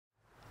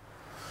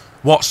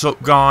What's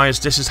up guys,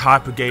 this is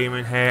Hyper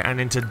Gaming here, and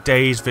in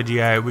today's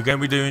video we're going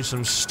to be doing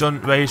some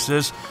stunt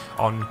races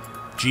on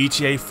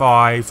GTA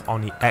 5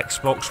 on the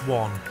Xbox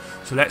One.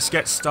 So let's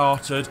get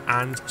started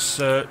and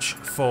search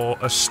for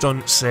a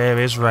stunt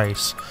series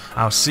race.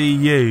 I'll see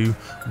you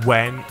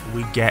when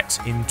we get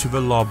into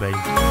the lobby.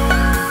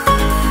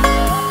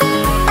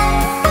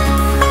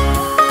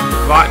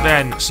 Right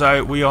then,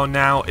 so we are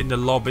now in the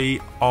lobby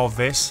of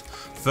this.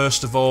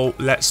 First of all,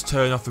 let's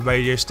turn off the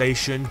radio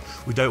station.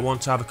 We don't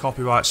want to have a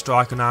copyright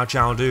strike on our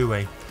channel, do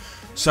we?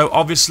 So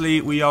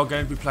obviously we are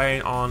going to be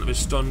playing on the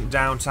Stunt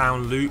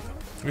Downtown Loop.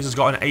 This has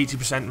got an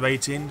 80%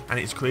 rating and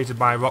it's created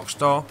by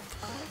Rockstar.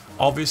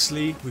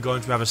 Obviously we're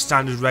going to have a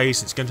standard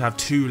race, it's going to have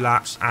 2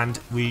 laps, and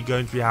we're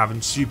going to be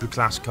having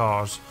superclass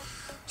cars.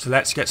 So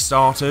let's get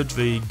started.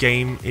 The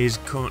game is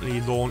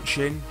currently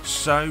launching.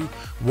 So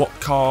what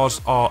cars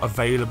are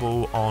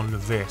available on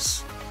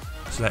this?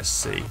 So let's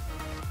see.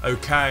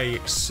 Okay,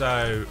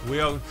 so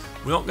we're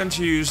not going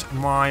to use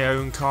my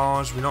own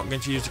cars, we're not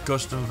going to use the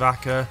custom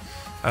VACA.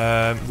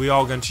 We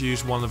are going to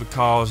use one of the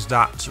cars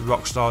that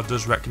Rockstar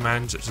does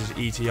recommend, such as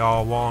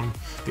ETR1,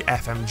 the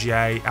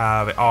FMJ,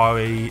 the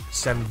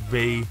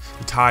RE7B,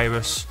 the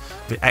Tyrus,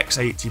 the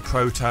X80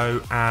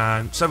 Proto.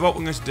 And so what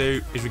we're going to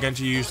do is we're going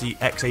to use the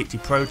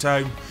X80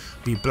 Proto,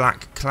 the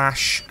Black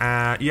Clash.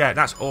 Yeah,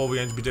 that's all we're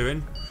going to be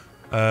doing.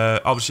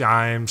 Obviously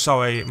I am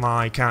sorry,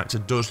 my character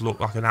does look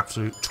like an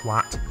absolute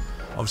twat.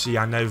 Obviously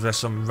I know there's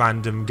some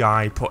random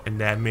guy putting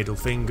their middle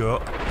finger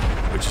up,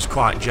 which is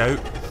quite a joke.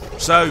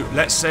 So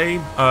let's see.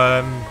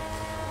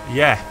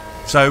 Yeah,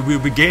 so we'll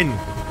begin.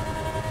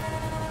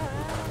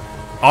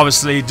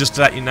 Obviously, just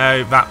to let you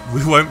know that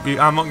we won't be,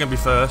 I'm not going to be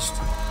first.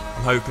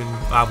 I'm hoping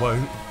I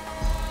won't.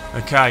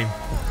 Okay.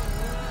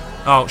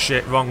 Oh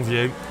shit, wrong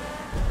view.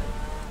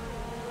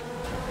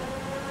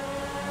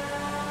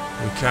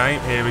 Okay,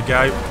 here we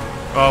go.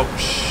 Oh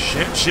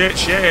shit.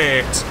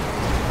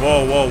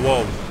 Whoa, whoa,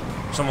 whoa.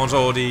 Someone's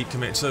already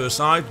committed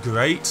suicide.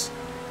 Great.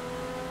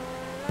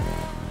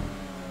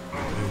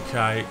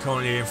 Okay,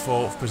 currently in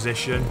 4th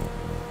position.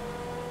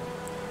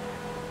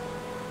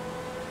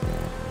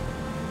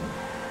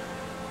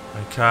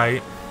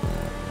 Okay.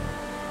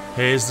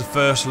 Here's the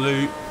first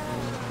loop.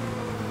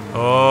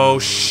 Oh,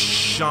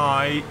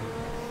 shite.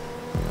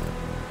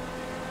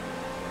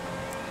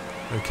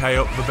 Okay,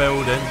 up the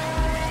building.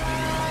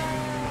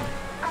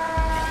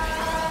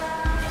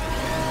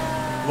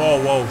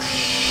 Whoa, whoa,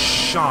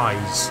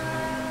 shite.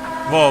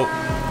 Whoa,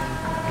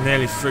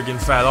 nearly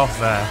friggin' fell off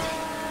there.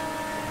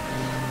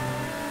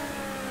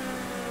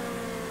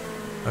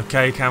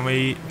 Okay, can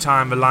we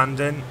time the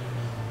landing?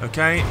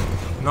 Okay,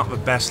 not the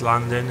best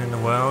landing in the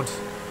world.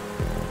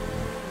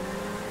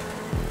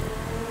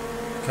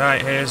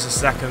 Okay, here's the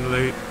second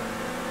loop.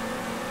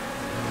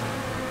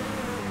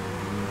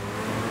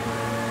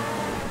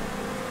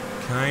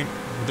 Okay,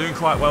 we're doing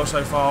quite well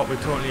so far. We're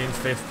currently in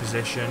 5th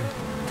position.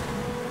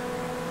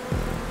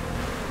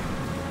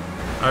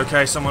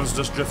 Okay, someone's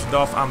just drifted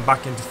off. I'm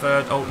back into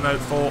 3rd. Oh no,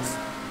 4th.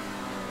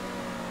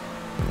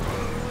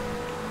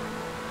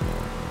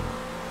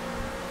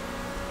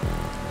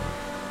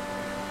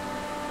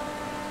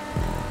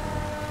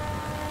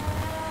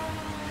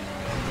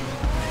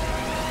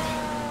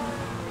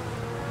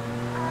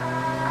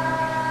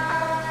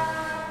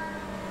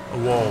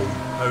 Whoa,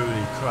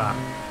 holy crap.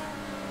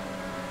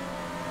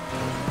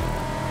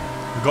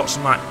 We've got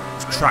some like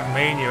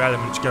Trackmania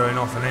elements going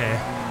off in here.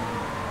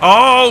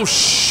 Oh,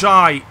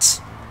 shite!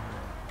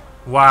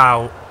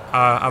 Wow,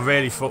 I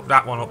really fucked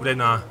that one up, didn't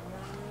I?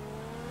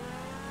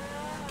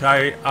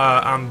 Okay,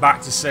 I'm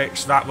back to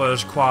 6th. That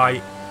was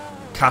quite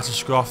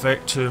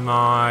catastrophic to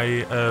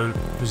my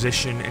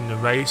position in the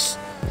race.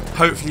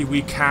 Hopefully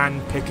we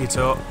can pick it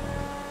up.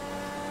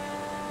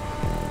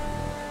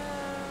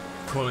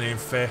 Currently in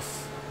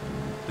 5th.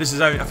 This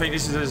is only, I think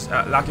this is,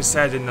 like I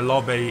said in the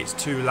lobby, it's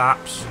 2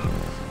 laps.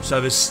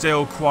 So there's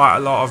still quite a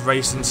lot of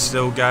racing to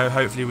still go.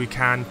 Hopefully we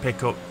can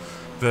pick up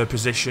the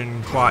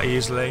position quite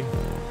easily.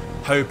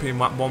 Hoping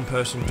that one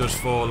person does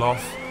fall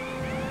off,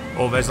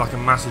 or there's like a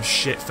massive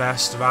shit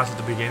fest right at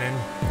the beginning.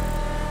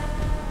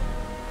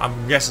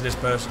 I'm guessing this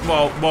person.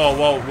 Whoa, whoa,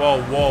 whoa,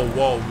 whoa, whoa,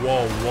 whoa,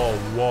 whoa, whoa,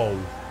 whoa.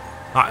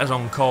 That is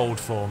on cold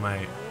for,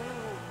 mate.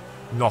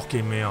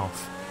 Knocking me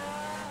off.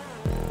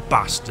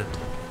 Bastard.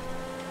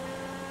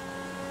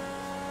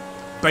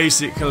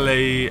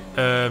 Basically,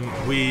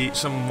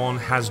 someone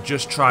has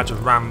just tried to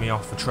ram me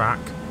off the track,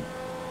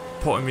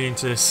 putting me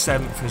into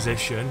 7th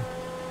position,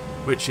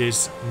 which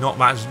is not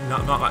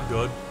that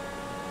good.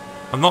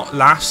 I'm not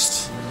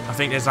last. I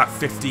think there's like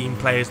 15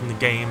 players in the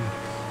game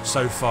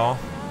so far.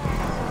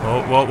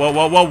 Whoa, whoa, whoa,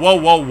 whoa, whoa, whoa,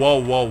 whoa, whoa,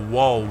 whoa,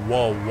 whoa,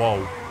 whoa,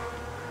 whoa.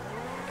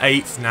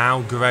 8th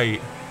now,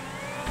 great.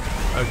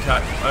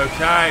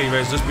 Okay,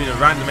 there's just been a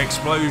random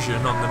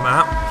explosion on the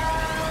map.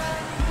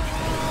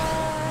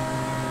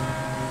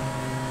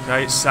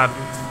 Okay,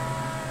 7th.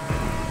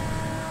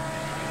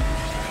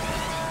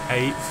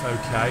 8th,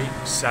 okay,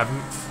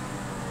 7th.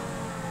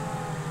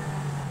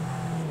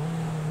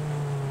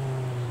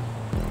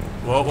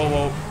 Whoa, whoa,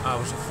 whoa.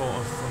 I thought I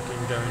was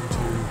fucking going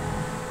to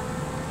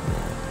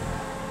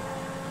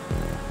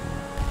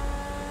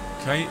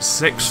Okay,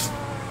 6th.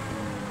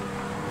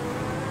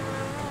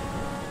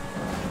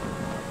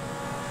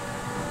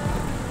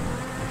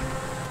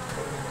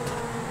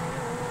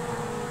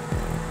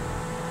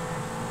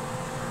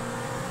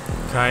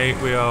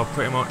 Okay, we are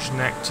pretty much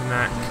neck to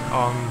neck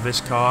on this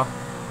car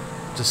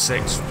to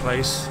 6th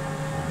place.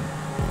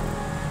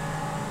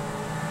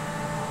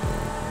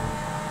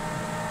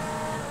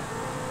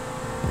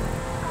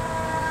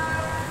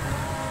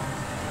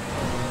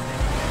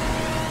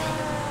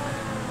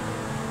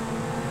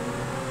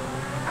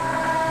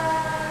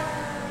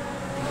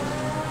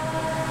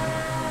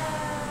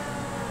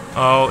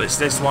 Oh, it's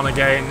this one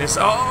again. This.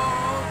 Oh!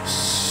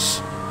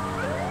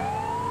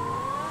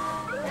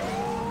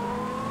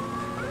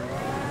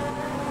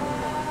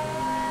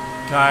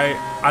 Okay,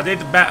 I did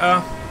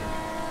better.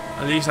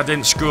 At least I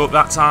didn't screw up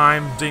that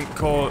time. Didn't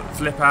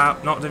flip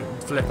out.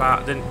 Didn't flip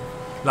out. Didn't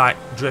like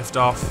drift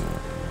off.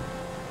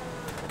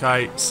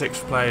 Okay,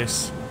 6th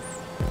place.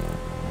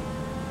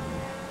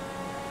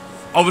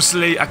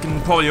 Obviously, I can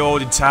probably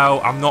already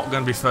tell I'm not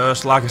going to be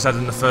first. Like I said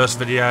in the first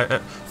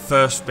video,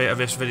 first bit of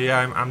this video,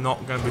 I'm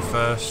not going to be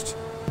first.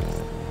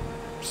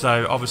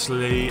 So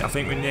obviously, I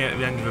think we're near at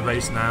the end of the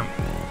race now.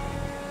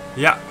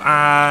 Yeah,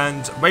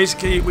 and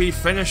basically we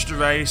finished the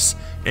race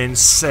in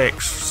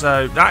 6th.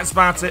 So that's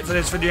about it for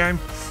this video.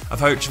 I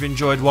hope you've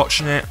enjoyed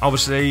watching it.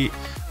 Obviously,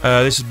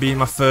 this has been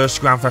my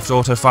first Grand Theft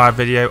Auto 5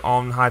 video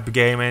on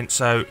Hypergaming,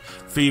 so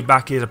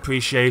feedback is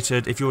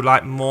appreciated. If you would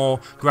like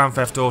more Grand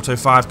Theft Auto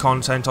 5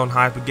 content on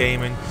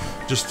Hypergaming,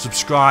 just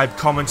subscribe,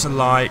 comment and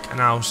like, and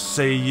I'll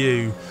see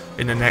you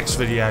in the next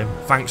video.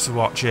 Thanks for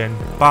watching.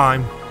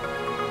 Bye.